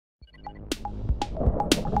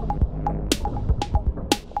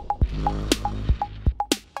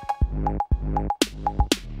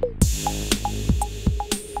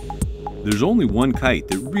There's only one kite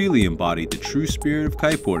that really embodied the true spirit of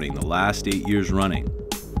kiteboarding the last 8 years running.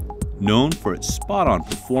 Known for its spot-on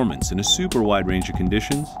performance in a super wide range of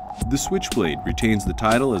conditions, the Switchblade retains the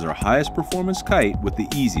title as our highest performance kite with the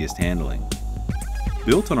easiest handling.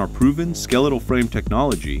 Built on our proven skeletal frame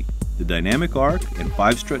technology, the dynamic arc and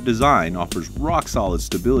 5-strut design offers rock-solid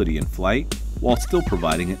stability in flight while still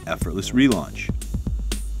providing an effortless relaunch.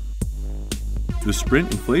 The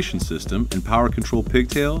Sprint inflation system and power control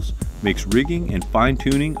pigtails makes rigging and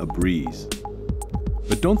fine-tuning a breeze.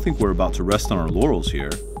 But don't think we're about to rest on our laurels here.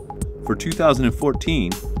 For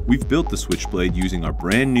 2014, we've built the Switchblade using our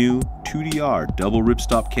brand new 2DR double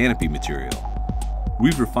ripstop canopy material.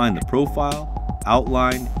 We've refined the profile,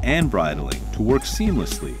 outline, and bridling to work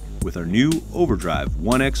seamlessly with our new Overdrive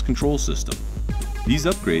 1X control system. These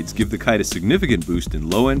upgrades give the kite a significant boost in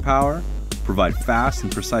low-end power, provide fast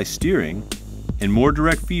and precise steering, and more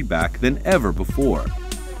direct feedback than ever before,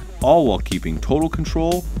 all while keeping total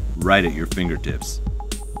control right at your fingertips.